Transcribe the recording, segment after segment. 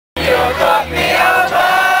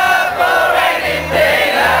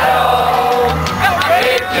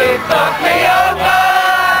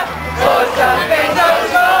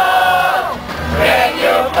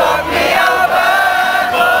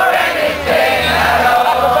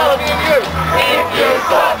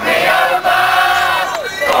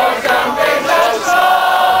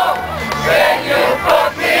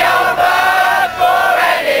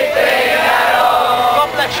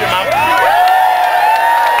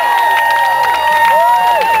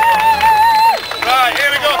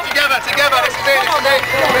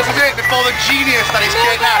for the genius that is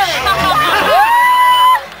Kate Nash.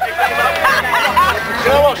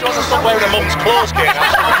 You know what? She wants to stop wearing her mum's clothes, Kate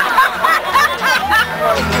Nash.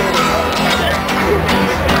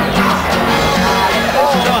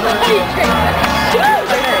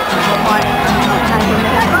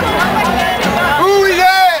 Ooh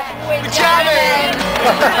yeah! We're jamming!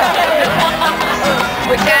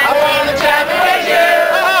 We're jamming! I wanna jam with you!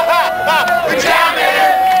 We're jamming!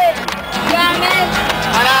 Jamming!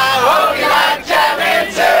 And I hope you like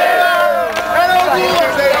jamming too! And all the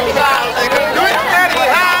ones they don't sound, they can do it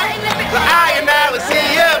anyhow, but I and I will see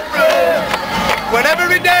you through. When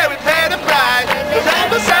every day we pay the price, we'll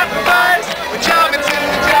never sacrifice. We're jamming till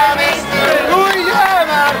the jam is through. Ooh yeah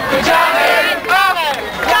man! We're jamming! Jamming!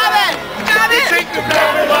 Jamming! Jamming! You think the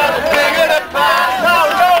blame while the thing of the past.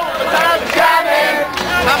 Oh no, but I'm jamming!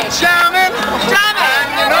 I'm jamming!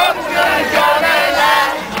 Jamming! And you know it's gonna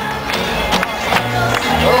last.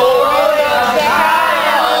 Oh,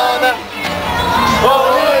 Zion!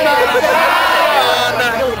 Oh, Zion!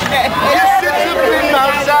 Yes, it's a big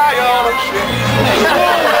Mount Zion!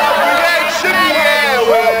 Creation, yeah,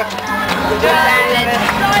 we're jamming!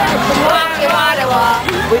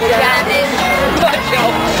 We're jamming!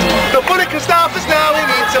 Nobody can stop us now, we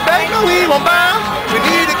need to make no we won't bow. We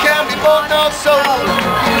need a camp before no soul.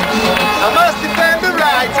 I must defend the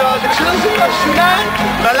right of the children of Shunan.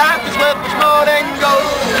 My life is worth much more than gold.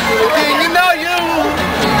 Did you know you're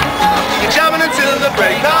jamming until the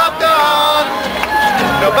break of dawn.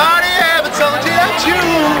 Nobody ever told you that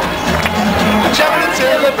you're jamming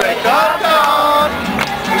until the break of dawn.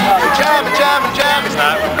 You're jamming, jamming, jamming. It's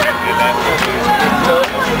not regretting that.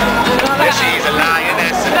 Yeah, she's a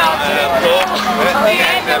lioness and I'm a book. At the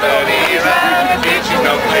end of her era, the future's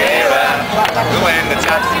no clearer. When the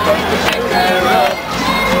taxi comes to pick her up,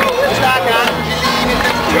 it's like I'm leaning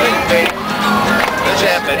to the dream. The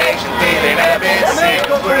trepidation feeling a bit sick.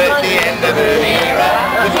 We're at the end of her era,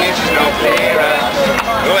 the future's no clearer.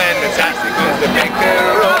 When the taxi comes to pick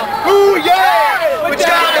her up, ooh yeah, we're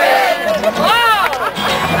jamming.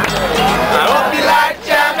 I hope you like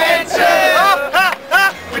jamming too.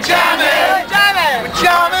 We're jamming, jamming, we're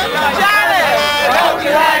jamming, jamming. I hope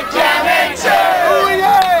you like jamming too. Ooh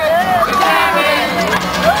yeah, we're jamming.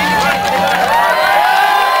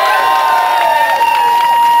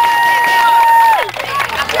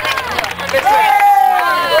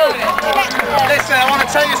 Listen, I want to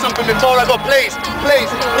tell you something before I go. Please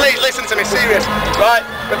listen to me, serious. Right,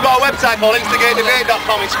 we've got a website called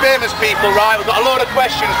instigatedebate.com. It's famous people, right? We've got a load of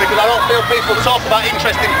questions because I don't feel people talk about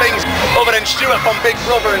interesting things other than Stuart from Big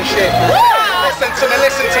Brother and shit. Listen to me.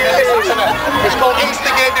 It's called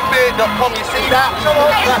instigatedebate.com. You see that?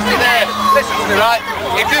 That's it there. Listen to me, right?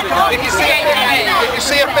 If you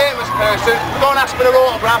see a famous person, go and ask for their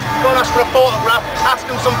autograph, go and ask for a photograph, ask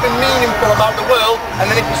them something meaningful about the world, and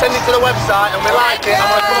then if you send it to the website and we like it, I'm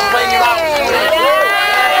going to come and play you out.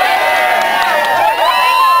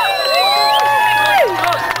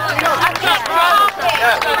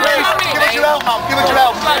 Yeah, please, give us your help, man. Give us your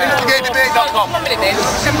help. Instigatedebate.com.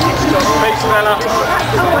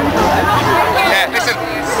 Yeah, listen.